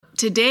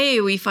today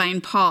we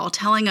find Paul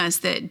telling us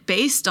that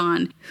based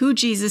on who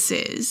Jesus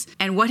is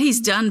and what he's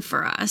done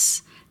for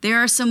us, there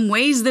are some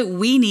ways that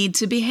we need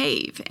to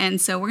behave. And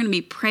so we're going to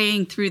be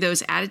praying through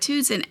those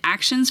attitudes and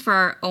actions for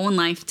our own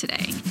life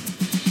today.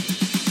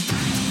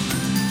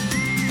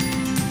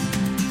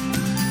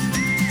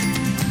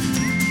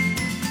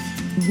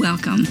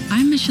 Welcome.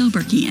 I'm Michelle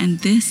Berkey, and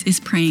this is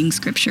Praying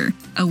Scripture,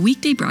 a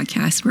weekday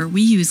broadcast where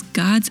we use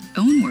God's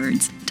own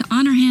words to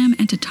honor Him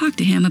and to talk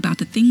to Him about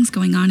the things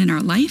going on in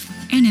our life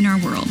and in our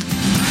world.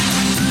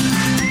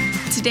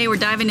 Today we're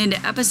diving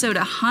into episode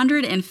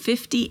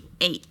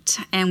 158,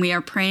 and we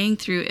are praying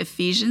through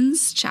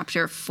Ephesians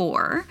chapter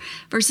 4,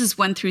 verses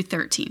 1 through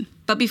 13.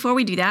 But before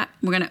we do that,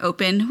 we're going to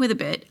open with a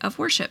bit of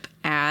worship,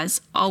 as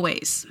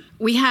always.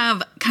 We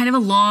have kind of a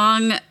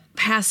long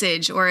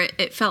passage, or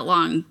it felt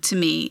long to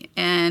me,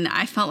 and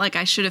I felt like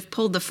I should have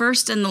pulled the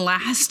first and the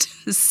last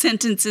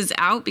sentences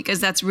out because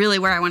that's really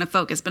where I want to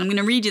focus, but I'm going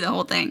to read you the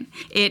whole thing.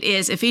 It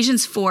is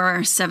Ephesians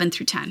 4, 7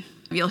 through 10.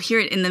 You'll hear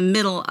it in the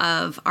middle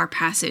of our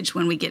passage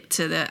when we get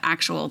to the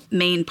actual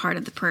main part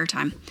of the prayer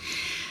time.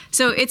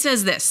 So it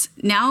says this: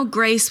 "Now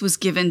grace was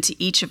given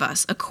to each of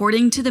us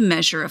according to the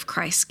measure of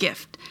Christ's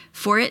gift.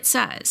 For it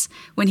says,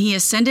 when he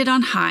ascended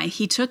on high,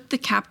 he took the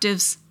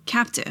captives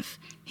captive.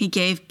 He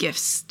gave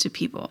gifts to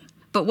people."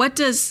 But what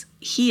does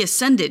he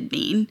ascended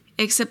mean,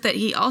 except that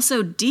he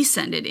also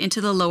descended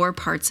into the lower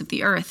parts of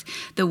the earth?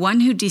 The one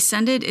who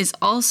descended is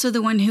also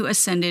the one who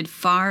ascended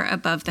far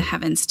above the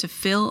heavens to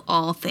fill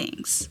all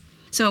things.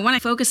 So I want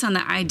to focus on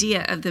the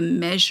idea of the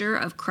measure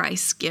of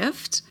Christ's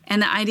gift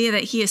and the idea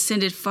that he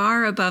ascended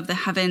far above the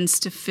heavens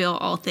to fill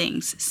all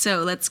things.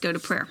 So let's go to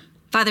prayer.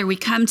 Father, we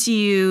come to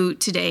you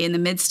today in the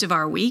midst of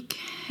our week,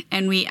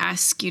 and we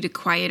ask you to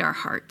quiet our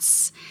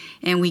hearts,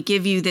 and we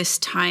give you this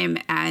time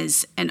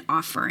as an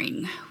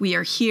offering. We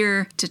are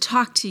here to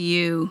talk to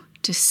you,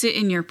 to sit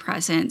in your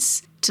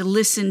presence, to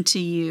listen to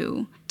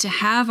you, to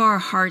have our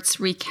hearts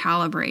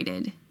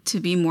recalibrated to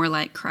be more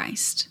like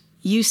Christ.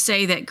 You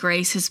say that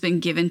grace has been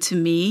given to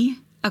me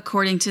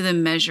according to the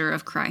measure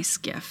of Christ's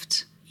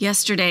gift.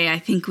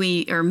 Yesterday,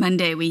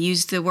 Monday, we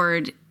used the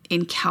word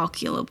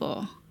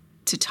incalculable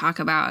to talk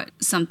about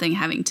something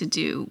having to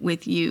do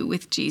with you,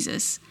 with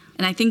Jesus.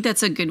 And I think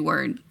that's a good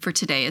word for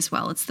today as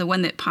well. It's the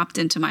one that popped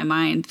into my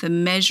mind. The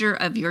measure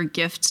of your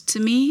gift to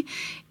me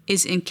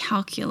is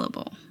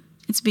incalculable.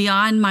 It's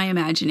beyond my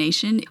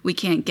imagination. We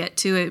can't get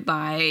to it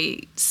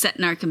by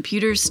setting our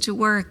computers to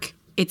work.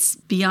 It's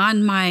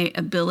beyond my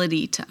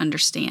ability to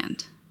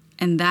understand.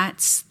 And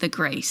that's the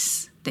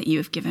grace that you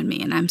have given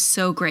me. And I'm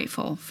so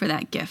grateful for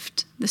that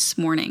gift this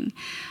morning.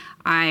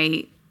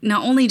 I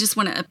not only just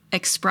want to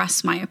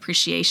express my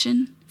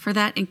appreciation for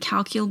that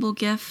incalculable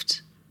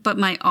gift, but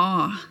my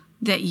awe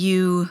that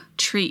you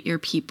treat your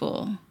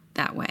people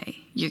that way.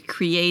 Your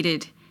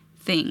created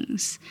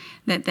things,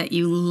 that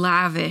you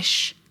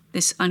lavish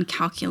this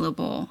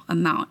uncalculable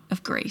amount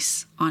of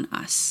grace on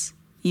us.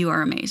 You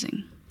are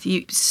amazing.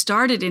 You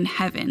started in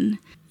heaven.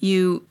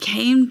 You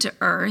came to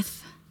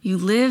earth. You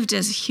lived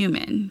as a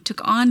human, took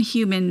on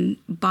human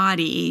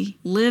body,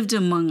 lived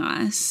among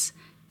us,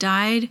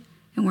 died,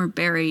 and were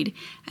buried,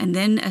 and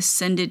then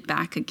ascended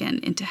back again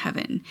into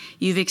heaven.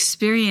 You've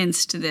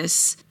experienced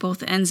this,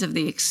 both ends of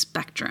the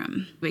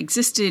spectrum. You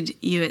existed,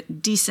 you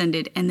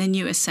descended, and then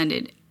you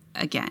ascended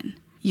again.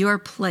 Your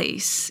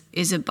place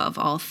is above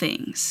all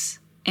things,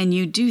 and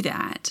you do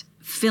that,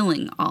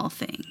 filling all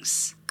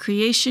things.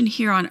 Creation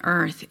here on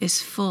earth is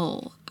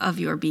full of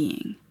your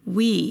being.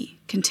 We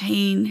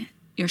contain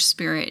your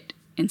spirit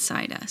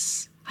inside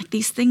us. Like,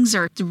 these things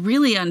are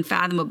really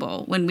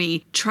unfathomable when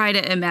we try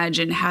to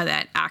imagine how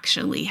that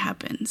actually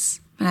happens.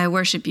 But I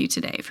worship you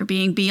today for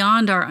being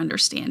beyond our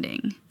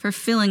understanding, for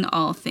filling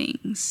all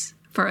things,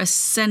 for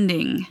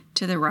ascending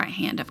to the right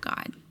hand of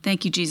God.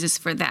 Thank you, Jesus,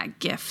 for that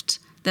gift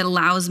that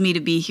allows me to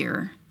be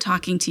here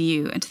talking to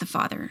you and to the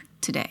Father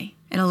today.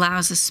 It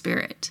allows the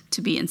Spirit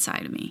to be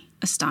inside of me.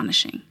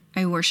 Astonishing.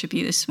 I worship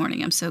you this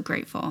morning. I'm so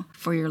grateful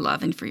for your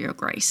love and for your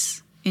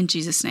grace. In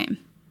Jesus' name,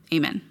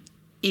 amen.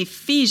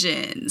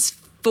 Ephesians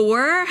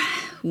 4,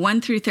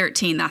 1 through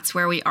 13, that's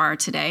where we are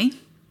today.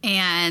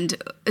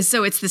 And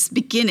so it's this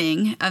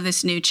beginning of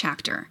this new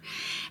chapter.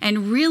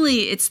 And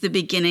really, it's the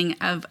beginning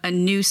of a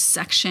new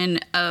section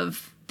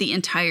of the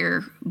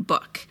entire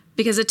book.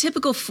 Because a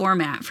typical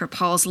format for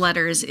Paul's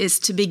letters is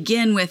to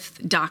begin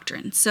with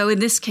doctrine. So in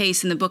this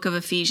case, in the book of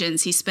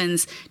Ephesians, he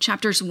spends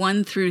chapters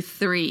 1 through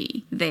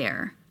 3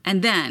 there.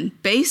 And then,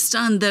 based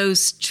on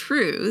those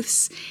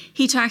truths,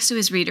 he talks to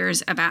his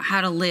readers about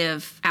how to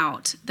live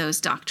out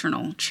those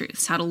doctrinal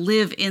truths, how to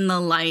live in the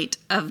light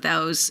of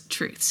those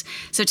truths.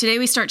 So today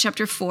we start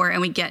chapter 4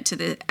 and we get to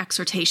the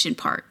exhortation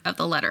part of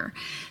the letter.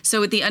 So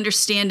with the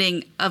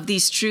understanding of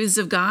these truths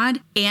of God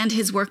and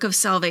his work of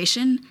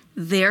salvation,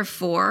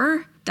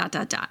 therefore, ...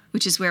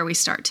 which is where we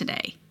start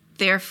today.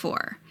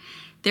 Therefore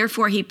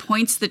he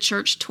points the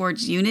church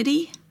towards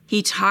unity.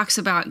 he talks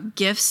about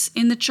gifts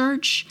in the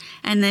church,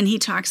 and then he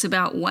talks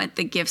about what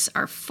the gifts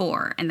are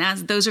for. And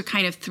those are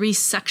kind of three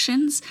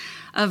sections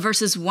of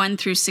verses 1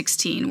 through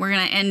 16. We're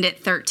going to end at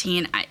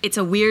 13. It's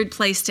a weird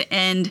place to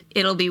end.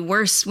 It'll be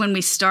worse when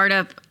we start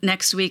up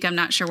next week. I'm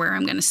not sure where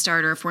I'm going to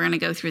start or if we're going to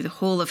go through the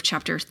whole of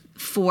chapter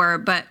 4,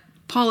 but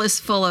Paul is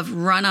full of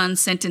run-on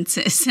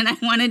sentences, and I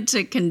wanted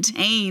to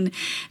contain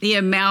the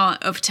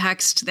amount of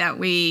text that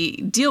we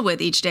deal with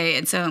each day,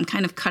 and so I'm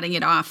kind of cutting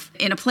it off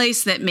in a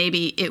place that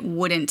maybe it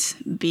wouldn't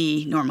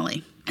be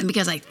normally. And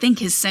because I think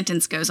his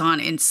sentence goes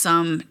on in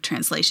some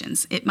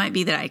translations, it might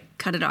be that I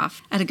cut it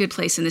off at a good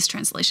place in this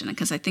translation,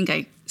 because I think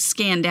I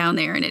scanned down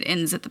there and it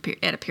ends at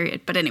a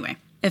period. But anyway,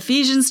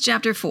 Ephesians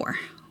chapter 4,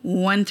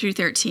 1 through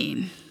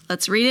 13.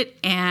 Let's read it,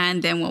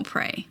 and then we'll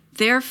pray.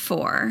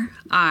 Therefore,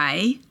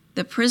 I,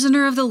 the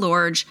prisoner of the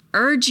Lord,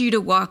 urge you to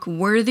walk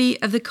worthy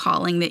of the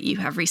calling that you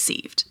have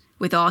received,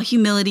 with all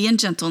humility and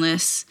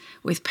gentleness,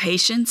 with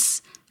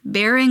patience,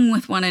 bearing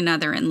with one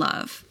another in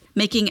love,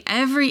 making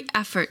every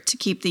effort to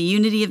keep the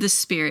unity of the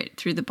Spirit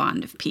through the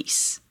bond of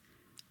peace.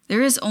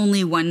 There is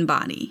only one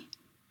body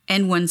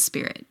and one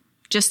Spirit,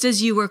 just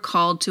as you were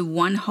called to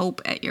one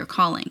hope at your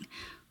calling,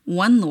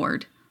 one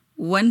Lord,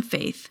 one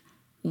faith,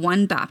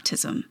 one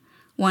baptism,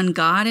 one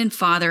God and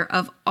Father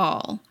of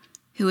all,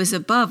 who is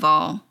above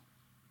all,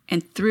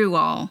 and through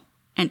all,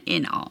 and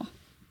in all.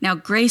 Now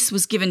grace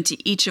was given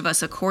to each of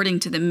us according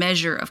to the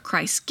measure of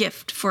Christ's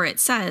gift. For it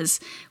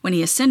says, when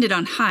he ascended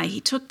on high, he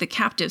took the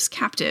captives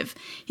captive.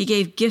 He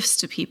gave gifts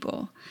to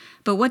people.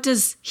 But what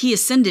does he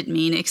ascended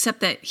mean, except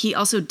that he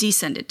also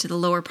descended to the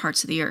lower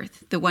parts of the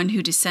earth? The one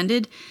who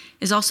descended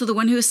is also the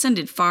one who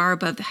ascended far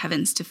above the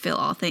heavens to fill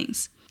all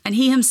things. And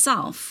he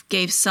himself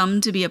gave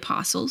some to be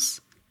apostles,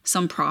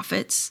 some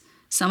prophets,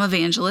 some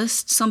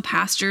evangelists, some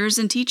pastors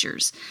and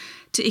teachers,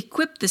 to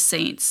equip the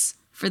saints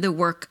for the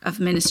work of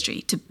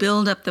ministry, to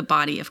build up the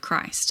body of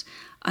Christ,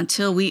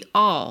 until we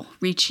all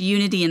reach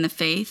unity in the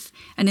faith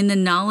and in the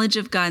knowledge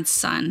of God's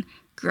Son,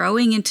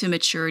 growing into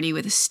maturity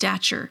with a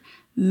stature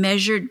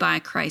measured by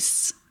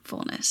Christ's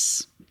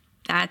fullness.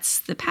 That's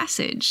the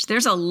passage.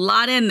 There's a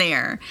lot in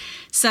there.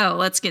 So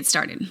let's get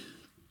started.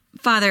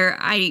 Father,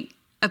 I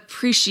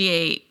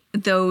appreciate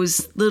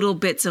those little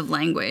bits of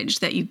language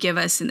that you give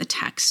us in the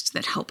text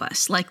that help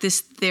us, like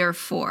this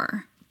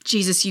therefore.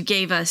 Jesus, you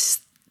gave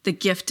us the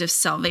gift of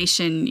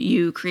salvation.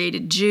 You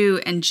created Jew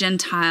and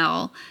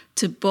Gentile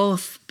to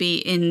both be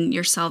in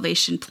your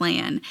salvation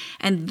plan.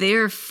 And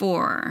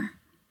therefore,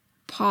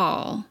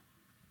 Paul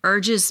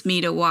urges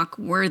me to walk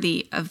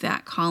worthy of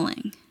that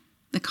calling,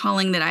 the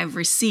calling that I've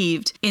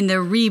received in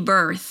the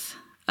rebirth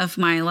of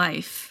my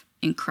life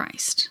in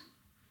Christ.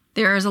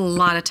 There is a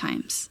lot of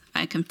times,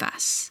 I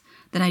confess,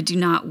 that I do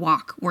not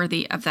walk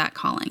worthy of that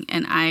calling,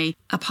 and I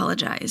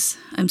apologize.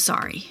 I'm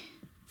sorry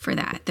for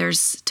that.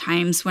 There's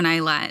times when I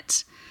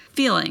let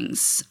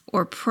feelings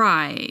or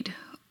pride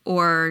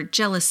or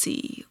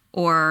jealousy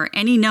or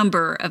any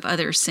number of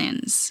other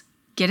sins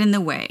get in the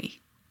way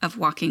of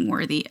walking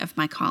worthy of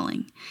my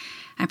calling.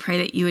 I pray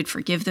that you would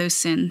forgive those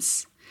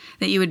sins,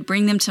 that you would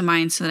bring them to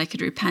mind so that I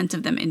could repent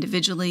of them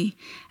individually,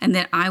 and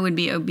that I would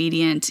be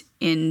obedient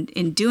in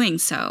doing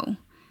so,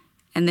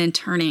 and then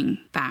turning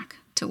back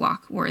to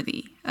walk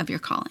worthy of your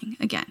calling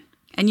again.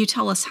 And you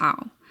tell us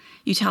how.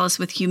 You tell us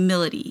with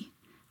humility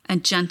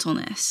and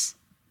gentleness,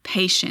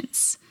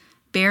 patience,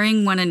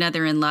 bearing one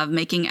another in love,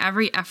 making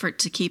every effort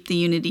to keep the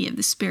unity of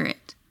the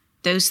Spirit.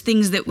 Those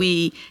things that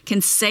we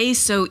can say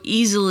so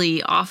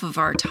easily off of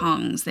our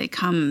tongues, they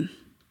come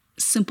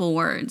simple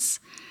words.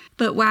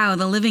 But wow,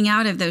 the living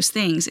out of those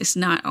things is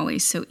not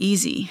always so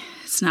easy.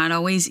 It's not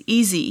always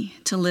easy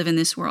to live in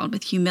this world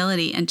with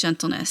humility and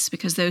gentleness,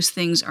 because those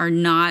things are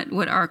not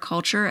what our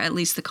culture, at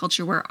least the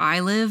culture where I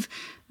live,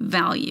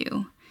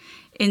 value.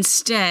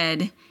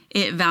 Instead,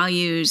 it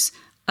values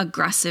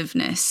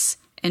aggressiveness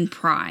and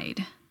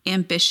pride,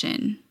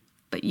 ambition.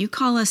 But you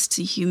call us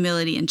to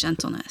humility and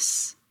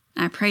gentleness.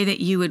 I pray that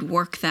you would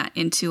work that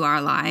into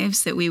our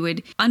lives, that we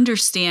would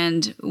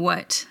understand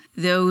what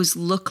those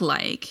look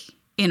like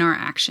in our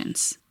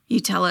actions.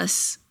 You tell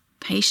us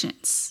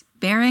patience,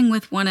 bearing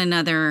with one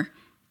another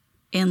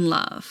in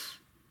love,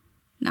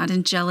 not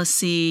in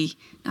jealousy,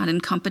 not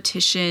in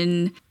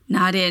competition,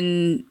 not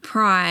in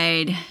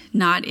pride,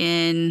 not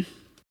in,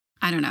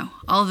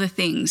 all the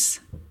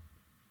things,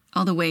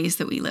 all the ways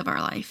that we live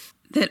our life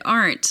that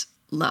aren't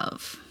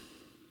love.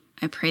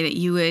 I pray that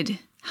you would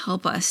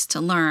help us to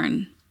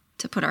learn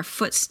to put our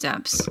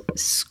footsteps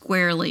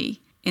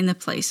squarely in the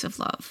place of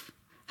love.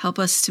 Help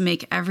us to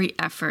make every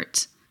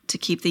effort to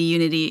keep the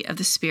unity of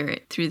the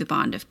Spirit through the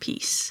bond of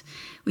peace.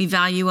 We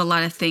value a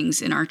lot of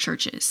things in our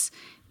churches.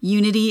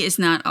 Unity is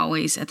not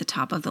always at the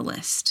top of the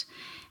list.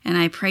 And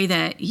I pray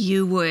that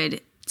you would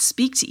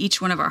speak to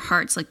each one of our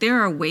hearts. Like, there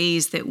are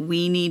ways that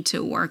we need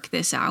to work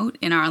this out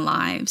in our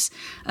lives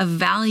of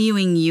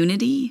valuing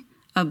unity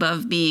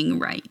above being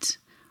right,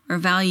 or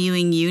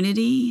valuing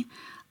unity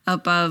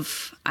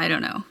above,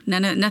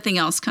 nothing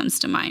else comes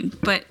to mind.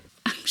 But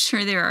I'm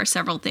sure there are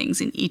several things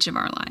in each of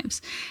our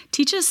lives.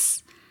 Teach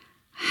us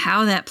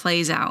how that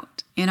plays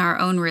out in our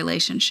own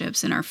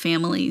relationships, in our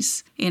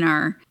families, in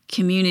our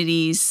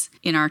communities,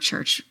 in our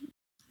church.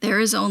 There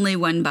is only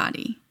one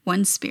body,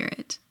 one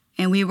Spirit,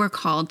 and we were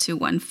called to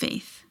one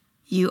faith.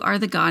 You are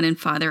the God and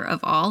Father of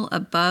all,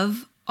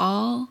 above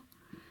all,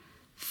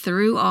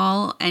 through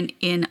all, and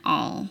in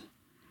all.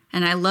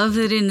 And I love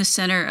that in the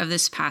center of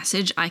this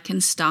passage, I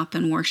can stop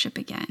and worship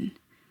again.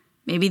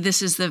 Maybe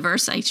this is the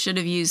verse I should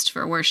have used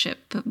for worship,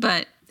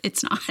 but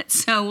it's not.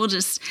 So we'll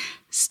just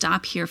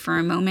stop here for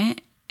a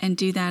moment and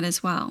do that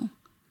as well.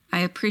 I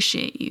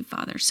appreciate you,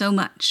 Father, so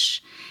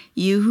much.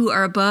 You who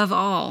are above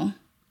all,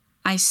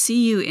 I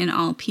see you in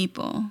all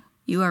people.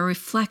 You are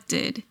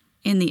reflected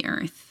in the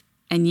earth,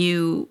 and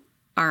you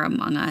are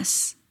among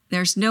us.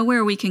 There's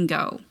nowhere we can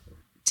go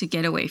to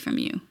get away from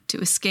you, to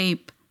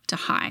escape, to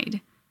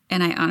hide.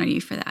 And I honor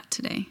you for that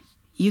today.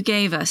 You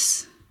gave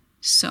us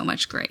so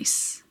much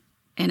grace,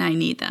 and I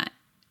need that,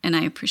 and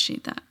I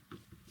appreciate that.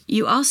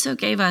 You also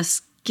gave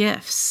us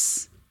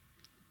gifts.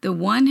 The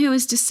one who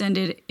is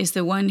descended is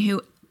the one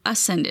who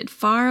ascended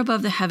far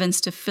above the heavens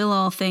to fill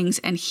all things,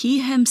 and he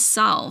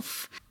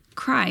himself,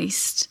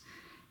 Christ,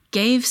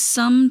 gave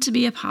some to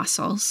be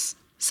apostles,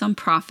 some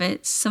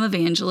prophets, some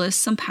evangelists,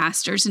 some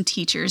pastors and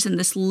teachers, and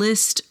this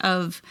list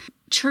of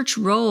church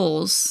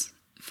roles,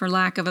 for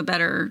lack of a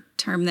better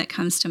term that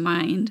comes to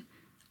mind,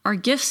 are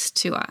gifts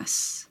to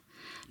us.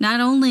 Not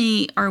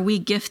only are we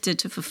gifted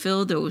to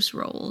fulfill those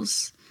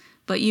roles,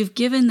 but you've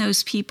given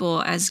those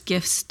people as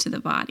gifts to the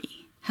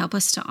body. Help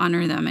us to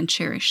honor them and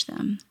cherish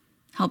them.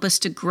 Help us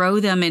to grow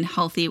them in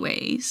healthy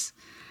ways.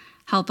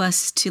 Help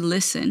us to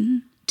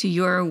listen to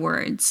your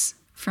words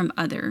from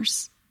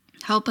others.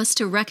 Help us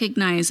to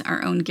recognize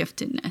our own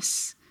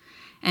giftedness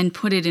and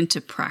put it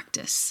into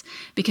practice,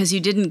 because you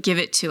didn't give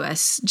it to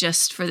us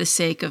just for the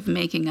sake of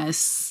making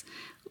us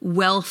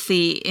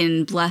wealthy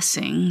in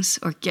blessings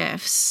or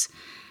gifts,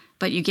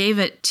 but you gave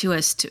it to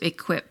us to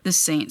equip the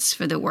saints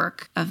for the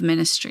work of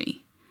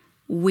ministry.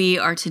 We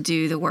are to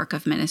do the work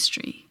of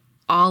ministry.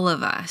 All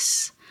of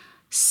us.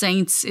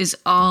 Saints is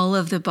all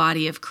of the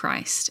body of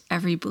Christ.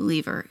 Every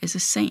believer is a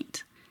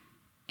saint.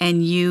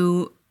 And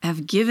you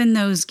have given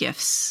those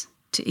gifts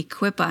to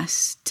equip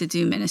us to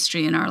do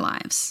ministry in our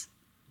lives,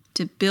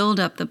 to build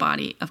up the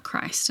body of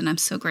Christ. And I'm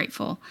so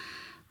grateful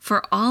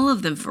for all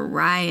of the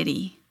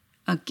variety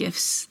of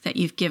gifts that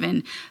you've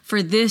given.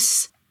 For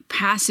this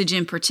passage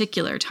in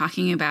particular,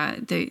 talking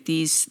about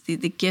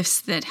the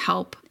gifts that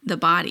help the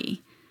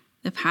body,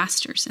 the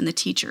pastors and the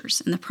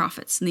teachers and the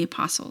prophets and the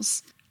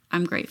apostles.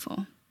 I'm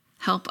grateful.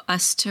 Help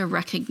us to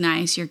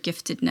recognize your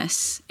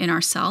giftedness in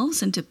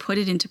ourselves and to put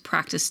it into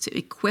practice to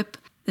equip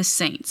the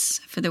saints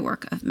for the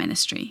work of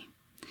ministry.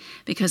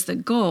 Because the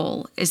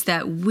goal is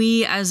that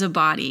we as a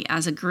body,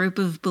 as a group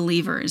of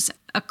believers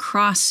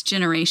across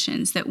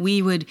generations, that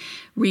we would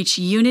reach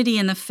unity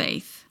in the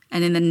faith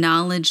and in the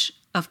knowledge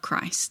of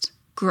Christ,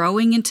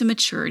 growing into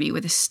maturity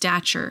with a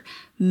stature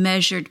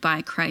measured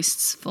by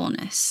Christ's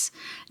fullness,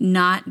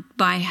 not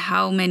by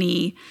how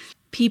many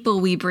people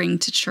we bring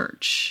to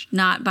church,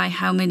 not by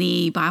how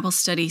many Bible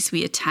studies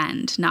we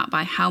attend, not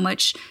by how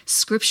much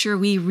scripture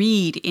we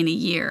read in a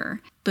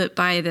year, but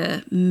by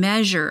the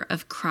measure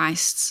of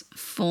Christ's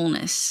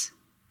fullness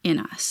in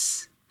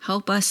us.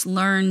 Help us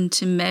learn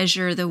to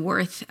measure the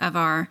worth of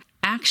our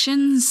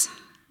actions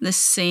the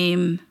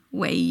same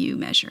way you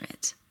measure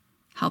it.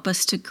 Help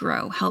us to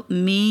grow. Help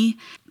me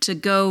to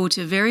go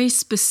to very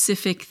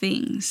specific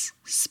things,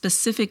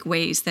 specific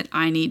ways that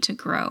I need to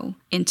grow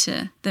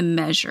into the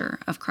measure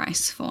of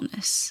Christ's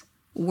fullness.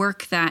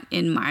 Work that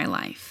in my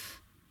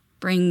life.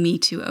 Bring me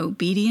to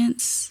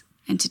obedience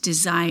and to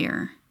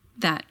desire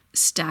that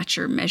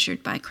stature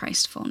measured by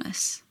Christ's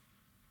fullness.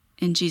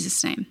 In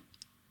Jesus' name,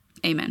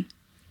 amen.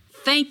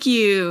 Thank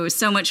you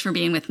so much for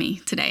being with me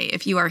today.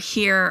 If you are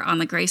here on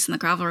the Grace and the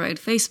Gravel Road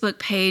Facebook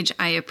page,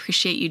 I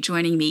appreciate you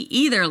joining me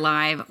either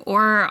live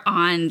or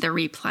on the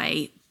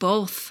replay.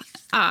 Both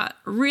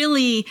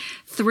really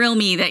thrill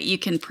me that you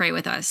can pray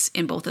with us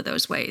in both of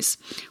those ways.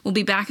 We'll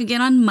be back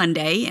again on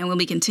Monday, and we'll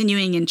be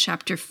continuing in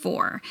chapter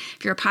 4.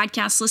 If you're a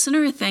podcast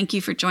listener, thank you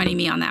for joining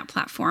me on that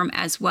platform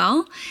as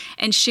well.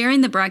 And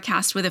sharing the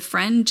broadcast with a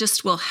friend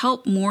just will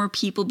help more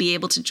people be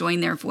able to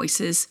join their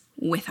voices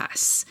with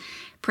us.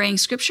 Praying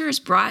Scripture is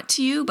brought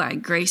to you by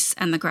Grace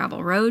and the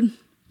Gravel Road.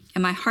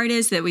 And my heart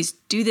is that we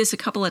do this a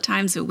couple of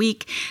times a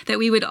week, that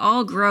we would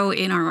all grow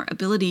in our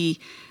ability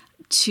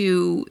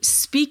to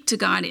speak to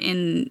God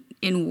in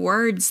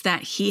words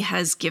that He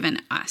has given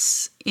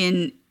us,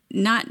 in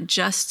not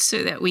just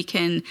so that we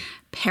can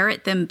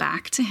parrot them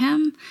back to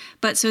Him,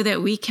 but so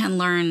that we can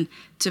learn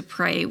to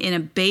pray in a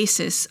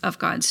basis of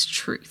God's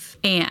truth.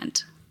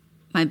 And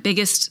my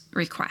biggest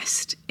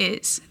request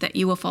is that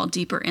you will fall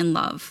deeper in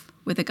love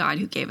with the God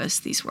who gave us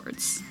these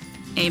words.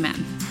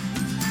 Amen.